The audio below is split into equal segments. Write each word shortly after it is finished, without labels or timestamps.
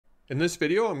In this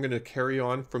video, I'm going to carry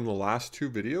on from the last two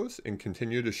videos and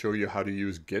continue to show you how to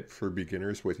use Git for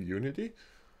beginners with Unity.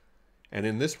 And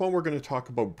in this one, we're going to talk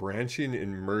about branching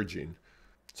and merging.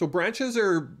 So branches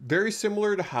are very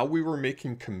similar to how we were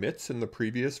making commits in the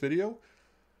previous video.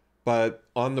 But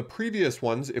on the previous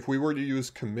ones, if we were to use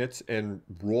commits and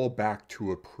roll back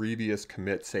to a previous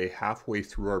commit, say halfway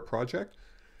through our project,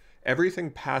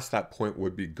 everything past that point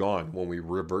would be gone when we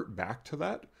revert back to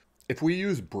that. If we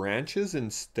use branches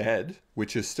instead,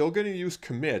 which is still going to use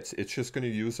commits, it's just going to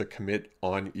use a commit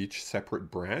on each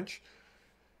separate branch.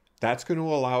 That's going to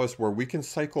allow us where we can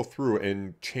cycle through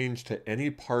and change to any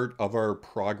part of our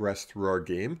progress through our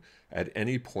game at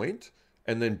any point,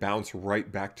 and then bounce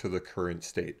right back to the current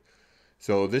state.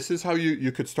 So this is how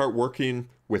you could start working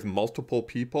with multiple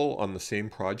people on the same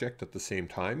project at the same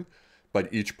time,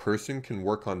 but each person can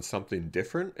work on something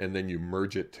different and then you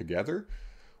merge it together.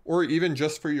 Or even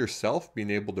just for yourself, being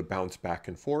able to bounce back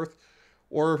and forth.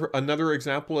 Or another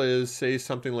example is, say,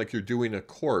 something like you're doing a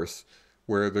course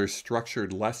where there's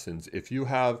structured lessons. If you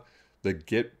have the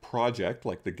Git project,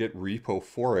 like the Git repo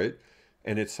for it,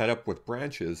 and it's set up with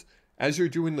branches, as you're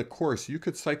doing the course, you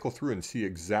could cycle through and see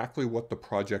exactly what the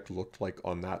project looked like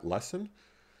on that lesson.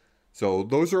 So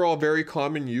those are all very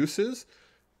common uses.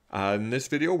 In this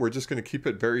video, we're just going to keep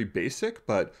it very basic,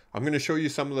 but I'm going to show you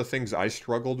some of the things I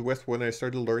struggled with when I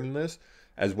started learning this,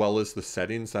 as well as the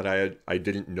settings that I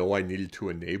didn't know I needed to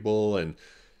enable, and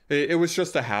it was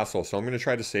just a hassle, so I'm going to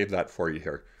try to save that for you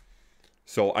here.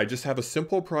 So I just have a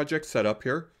simple project set up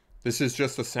here. This is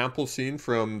just a sample scene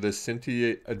from the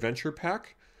Cinti Adventure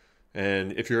Pack,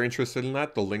 and if you're interested in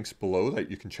that, the link's below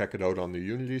that you can check it out on the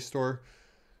Unity store.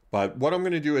 But what I'm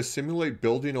going to do is simulate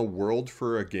building a world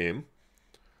for a game.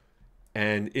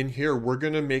 And in here, we're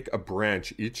going to make a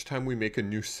branch each time we make a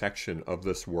new section of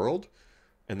this world.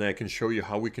 And then I can show you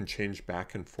how we can change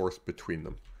back and forth between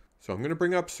them. So I'm going to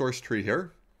bring up source tree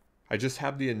here. I just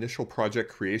have the initial project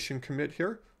creation commit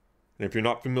here. And if you're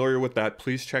not familiar with that,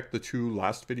 please check the two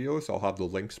last videos. I'll have the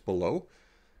links below.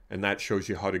 And that shows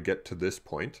you how to get to this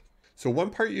point. So one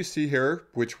part you see here,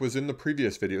 which was in the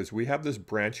previous videos, we have this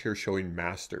branch here showing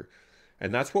master.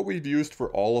 And that's what we've used for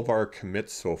all of our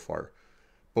commits so far.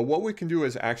 But what we can do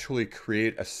is actually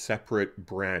create a separate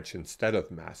branch instead of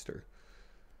master.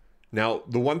 Now,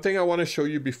 the one thing I want to show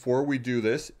you before we do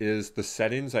this is the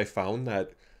settings I found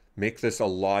that make this a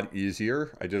lot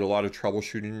easier. I did a lot of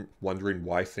troubleshooting, wondering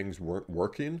why things weren't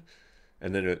working.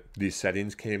 And then these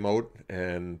settings came out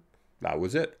and that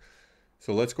was it.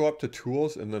 So let's go up to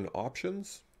Tools and then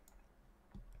Options.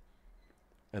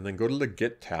 And then go to the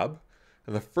Git tab.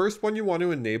 And the first one you want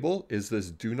to enable is this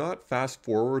do not fast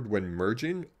forward when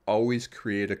merging, always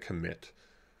create a commit.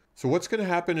 So what's going to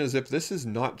happen is if this is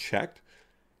not checked,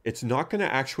 it's not going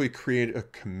to actually create a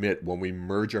commit when we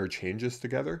merge our changes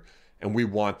together. And we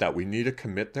want that. We need a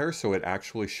commit there so it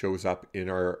actually shows up in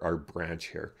our branch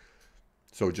here.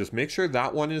 So just make sure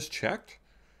that one is checked.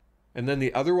 And then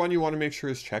the other one you want to make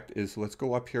sure is checked is let's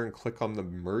go up here and click on the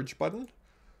merge button.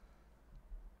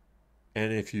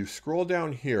 And if you scroll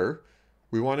down here,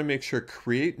 we want to make sure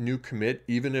create new commit,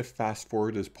 even if fast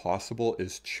forward is possible,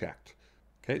 is checked.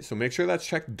 Okay, so make sure that's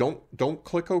checked. Don't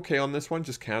click OK on this one,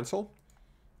 just cancel.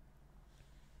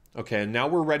 Okay, and now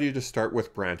we're ready to start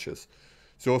with branches.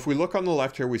 So if we look on the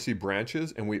left here, we see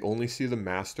branches and we only see the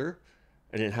master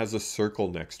and it has a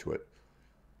circle next to it.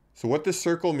 So what this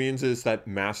circle means is that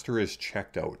master is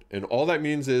checked out. And all that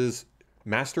means is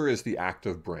master is the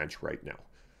active branch right now.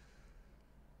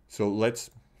 So let's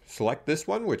select this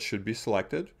one, which should be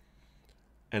selected,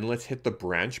 and let's hit the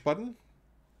branch button.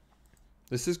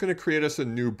 This is going to create us a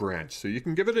new branch. So you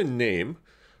can give it a name.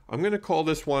 I'm going to call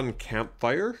this one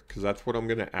Campfire because that's what I'm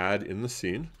going to add in the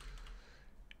scene.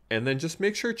 And then just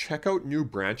make sure check out new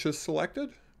branches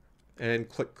selected and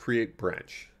click create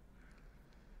branch.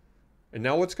 And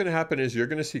now what's going to happen is you're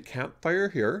going to see Campfire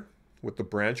here with the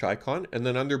branch icon, and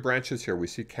then under branches here we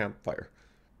see Campfire.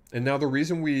 And now the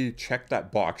reason we checked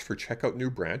that box for check out new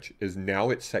branch is now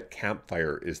it's set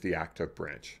Campfire is the active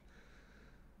branch.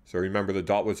 So remember the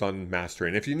dot was on master.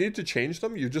 And if you need to change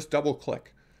them, you just double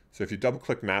click. So if you double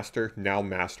click master, now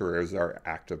master is our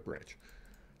active branch.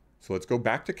 So let's go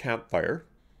back to Campfire.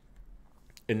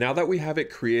 And now that we have it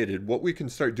created, what we can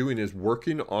start doing is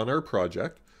working on our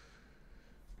project.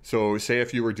 So say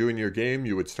if you were doing your game,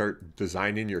 you would start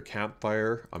designing your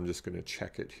campfire. I'm just going to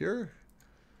check it here.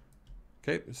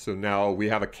 Okay, so now we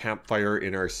have a campfire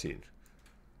in our scene.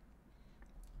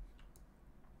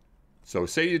 So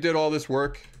say you did all this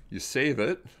work, you save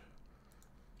it.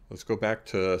 Let's go back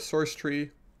to source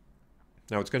tree.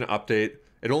 Now it's going to update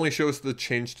It only shows the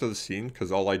change to the scene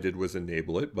because all I did was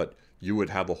enable it, but you would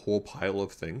have a whole pile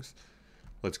of things.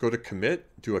 Let's go to commit,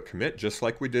 do a commit just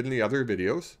like we did in the other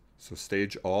videos. So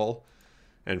stage all,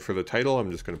 and for the title,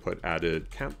 I'm just going to put added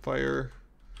campfire.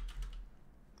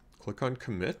 Click on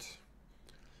commit.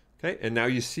 Okay, and now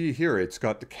you see here, it's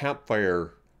got the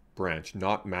campfire branch,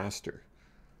 not master.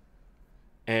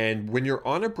 And when you're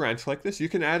on a branch like this, you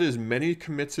can add as many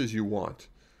commits as you want.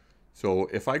 So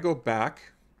if I go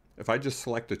back, if I just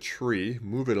select a tree,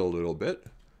 move it a little bit,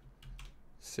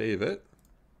 save it.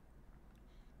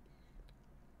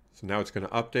 So now it's going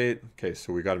to update. Okay,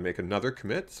 so we got to make another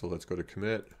commit. So let's go to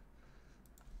commit.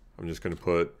 I'm just going to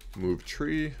put move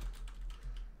tree,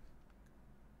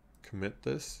 commit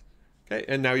this. Okay,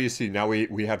 and now you see, now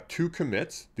we have two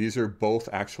commits. These are both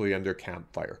actually under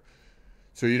campfire.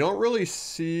 So you don't really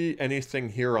see anything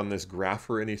here on this graph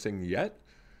or anything yet.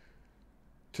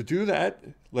 To do that,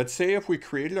 let's say if we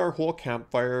created our whole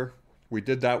campfire, we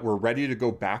did that, we're ready to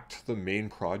go back to the main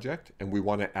project, and we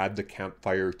want to add the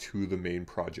campfire to the main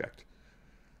project.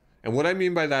 And what I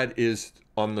mean by that is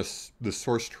on the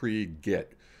source tree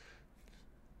Git.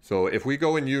 So if we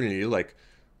go in Unity, like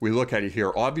we look at it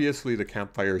here, obviously the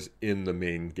campfire's in the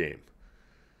main game.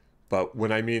 But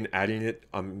when I mean adding it,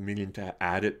 I'm meaning to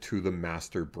add it to the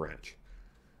master branch.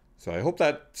 So I hope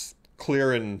that's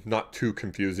clear and not too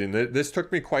confusing. This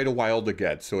took me quite a while to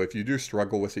get. So if you do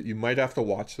struggle with it, you might have to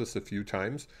watch this a few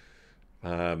times.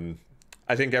 I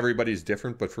think everybody's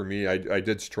different, but for me, I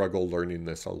did struggle learning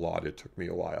this a lot. It took me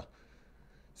a while.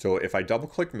 So if I double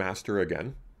click master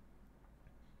again,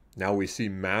 now we see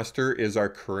master is our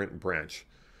current branch.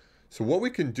 So what we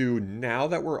can do now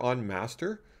that we're on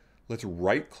master, let's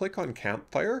right click on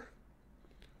campfire,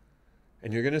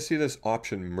 and you're going to see this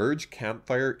option, merge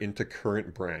campfire into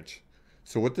current branch.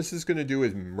 So what this is going to do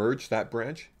is merge that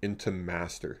branch into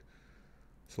master.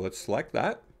 So let's select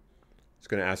that. It's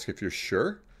going to ask if you're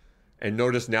sure. And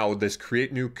notice now this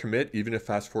create new commit, even if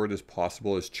fast forward as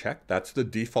possible, is checked. That's the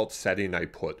default setting I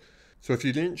put. So if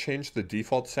you didn't change the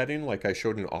default setting like I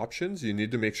showed in options, you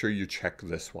need to make sure you check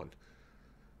this one.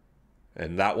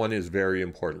 And that one is very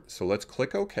important. So let's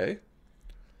click OK.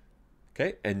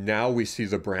 Okay, and now we see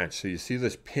the branch. So you see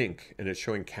this pink, and it's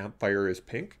showing campfire is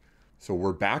pink. So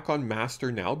we're back on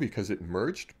master now because it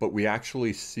merged, but we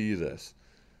actually see this.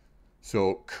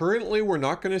 So currently we're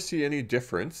not going to see any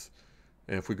difference.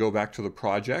 And if we go back to the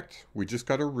project, we just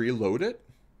got to reload it,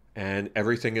 and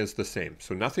everything is the same.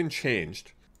 So nothing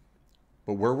changed.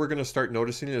 But where we're going to start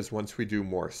noticing it is once we do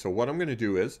more. So what I'm going to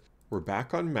do is we're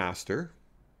back on master.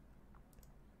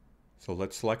 So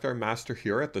let's select our master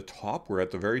here at the top. We're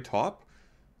at the very top.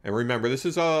 And remember, this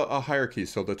is a hierarchy.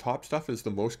 So the top stuff is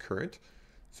the most current.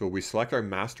 So we select our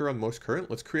master on most current.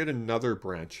 Let's create another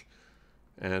branch.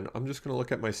 And I'm just going to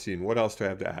look at my scene. What else do I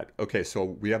have to add? Okay, so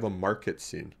we have a market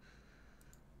scene.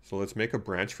 So let's make a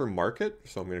branch for market.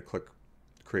 So I'm going to click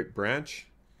create branch.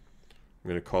 I'm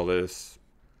going to call this,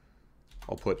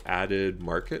 I'll put added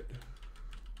market.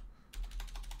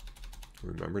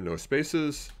 Remember, no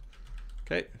spaces.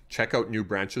 Okay, check out new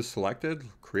branches selected,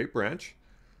 create branch.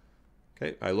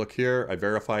 Okay, I look here, I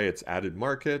verify it's added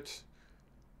market.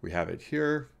 We have it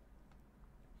here.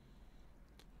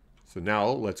 So now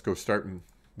let's go start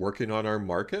working on our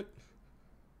market.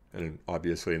 And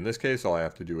obviously in this case, all I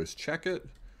have to do is check it.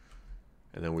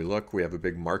 And then we look, we have a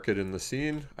big market in the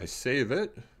scene. I save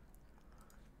it.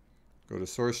 Go to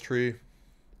source tree.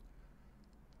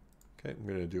 Okay, I'm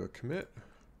going to do a commit.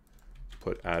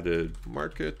 Put added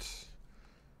market.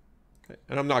 Okay,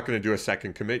 and I'm not going to do a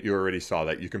second commit. You already saw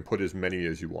that. You can put as many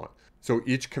as you want. So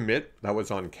each commit that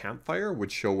was on campfire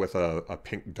would show with a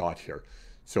pink dot here.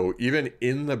 So even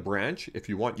in the branch, if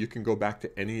you want, you can go back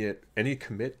to any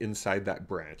commit inside that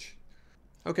branch.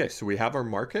 Okay, so we have our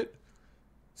market.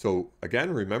 So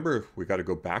again, remember, we got to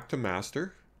go back to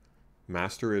master.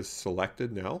 Master is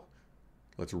selected now.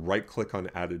 Let's right click on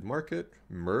added market,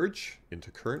 merge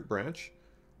into current branch.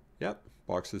 Yep,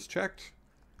 box is checked.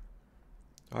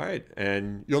 All right,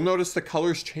 and you'll notice the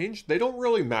colors changed. They don't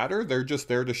really matter. They're just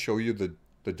there to show you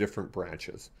the different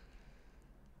branches.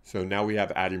 So now we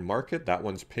have added market. That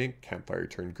one's pink, campfire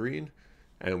turned green,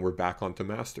 and we're back onto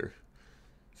master.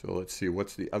 So let's see,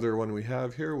 what's the other one we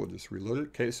have here? We'll just reload it.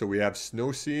 Okay, so we have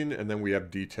snow scene, and then we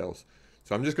have details.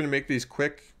 So I'm just going to make these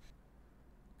quick.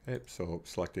 Okay, so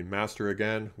selecting master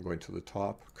again. I'm going to the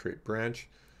top, create branch.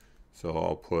 So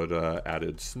I'll put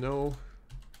added snow.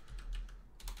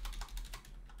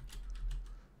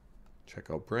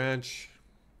 Check out branch.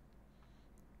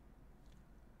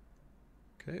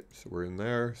 Okay, so we're in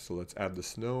there. So let's add the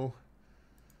snow.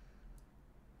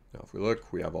 Now if we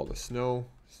look, we have all the snow.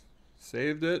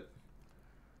 Saved it.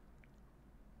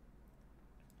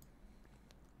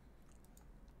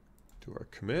 Do our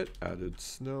commit, added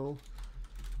snow.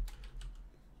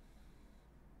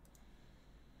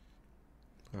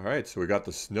 All right, so we got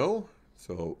the snow.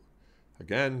 So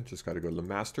again, just got to go to the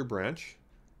master branch.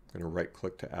 I'm going to right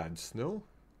click to add snow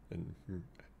and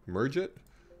merge it.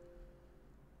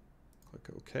 Click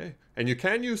OK. And you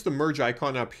can use the merge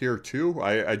icon up here too.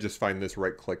 I just find this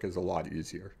right click is a lot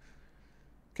easier.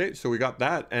 Okay, so we got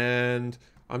that. And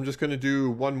I'm just going to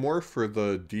do one more for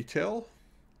the detail.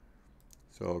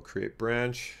 So create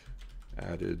branch,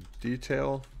 added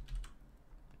detail.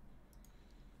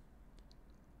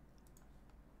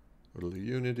 Go to the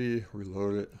Unity,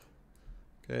 reload it.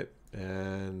 Okay,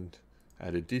 and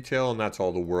added detail, and that's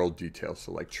all the world details,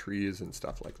 so like trees and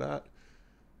stuff like that.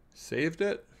 Saved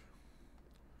it.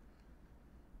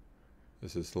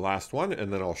 This is the last one,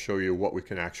 and then I'll show you what we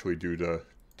can actually do to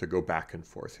go back and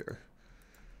forth here.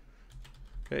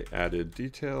 Okay, added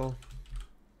detail.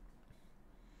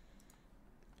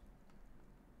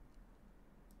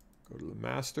 Go to the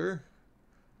master.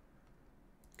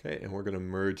 Okay, and we're going to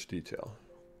merge detail.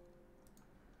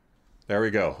 There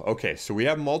we go. Okay, so we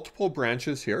have multiple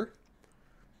branches here.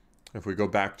 If we go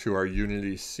back to our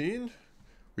Unity scene,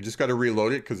 we just got to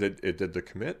reload it because it did the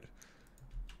commit.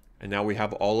 And now we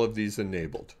have all of these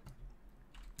enabled.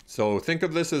 So think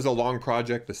of this as a long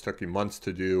project. This took you months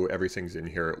to do. Everything's in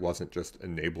here. It wasn't just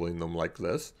enabling them like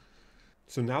this.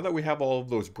 So now that we have all of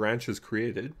those branches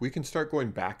created, we can start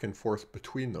going back and forth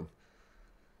between them.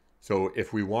 So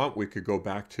if we want, we could go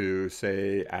back to,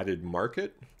 say, added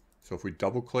market. So if we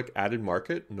double click added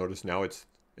market, notice now it's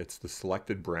the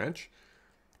selected branch.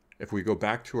 If we go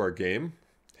back to our game,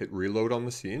 hit reload on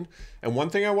the scene. And one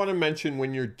thing I want to mention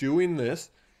when you're doing this,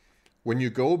 when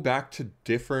you go back to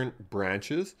different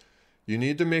branches, you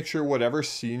need to make sure whatever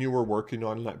scene you were working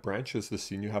on in that branch is the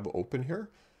scene you have open here.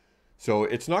 So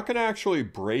it's not going to actually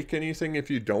break anything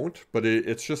if you don't, but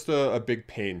it's just a big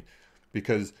pain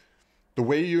because the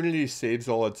way Unity saves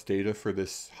all its data for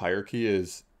this hierarchy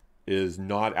is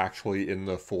not actually in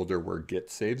the folder where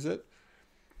Git saves it.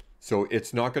 So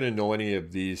it's not going to know any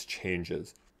of these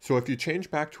changes. So if you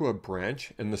change back to a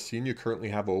branch and the scene you currently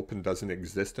have open doesn't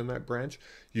exist in that branch,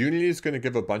 Unity is going to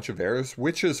give a bunch of errors,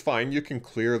 which is fine. You can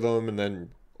clear them and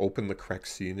then open the correct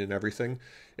scene and everything.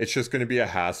 It's just going to be a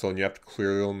hassle and you have to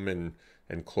clear them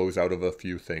and close out of a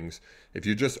few things. If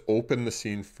you just open the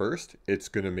scene first, it's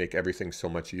going to make everything so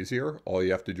much easier. All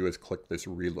you have to do is click this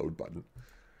reload button.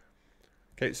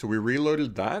 Okay, so we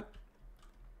reloaded that.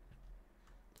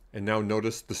 And now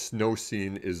notice the snow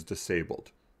scene is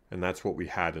disabled. And that's what we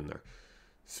had in there.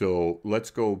 So let's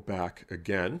go back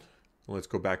again. Let's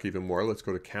go back even more. Let's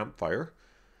go to campfire.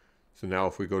 So now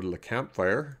if we go to the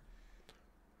campfire,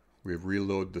 we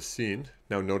reload the scene.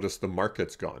 Now notice the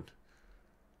market's gone.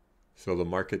 So the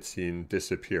market scene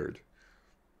disappeared.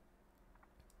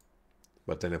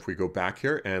 But then if we go back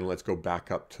here and let's go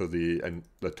back up to the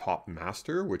top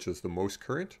master, which is the most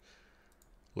current.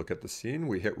 Look at the scene,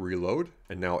 we hit reload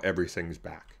and now everything's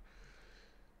back.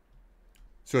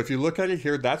 So if you look at it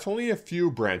here, that's only a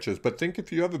few branches, but think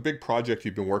if you have a big project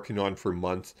you've been working on for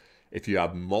months, if you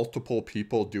have multiple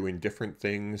people doing different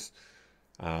things,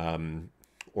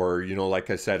 or, you know, like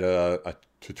I said, a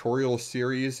tutorial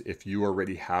series, if you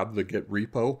already have the Git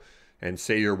repo and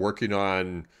say you're working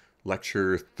on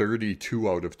lecture 32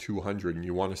 out of 200 and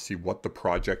you want to see what the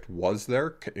project was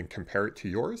there and compare it to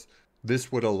yours,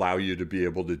 this would allow you to be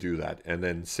able to do that. And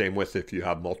then same with if you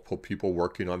have multiple people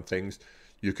working on things,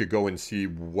 you could go and see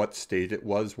what state it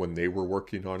was when they were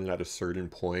working on it at a certain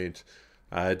point.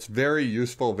 It's very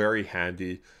useful, very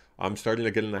handy. I'm starting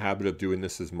to get in the habit of doing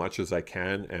this as much as I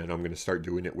can, and I'm going to start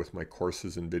doing it with my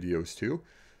courses and videos too.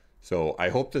 So I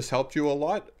hope this helped you a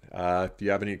lot. If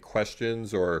you have any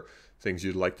questions or things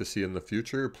you'd like to see in the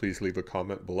future, please leave a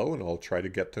comment below and I'll try to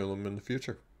get to them in the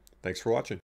future. Thanks for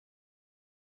watching.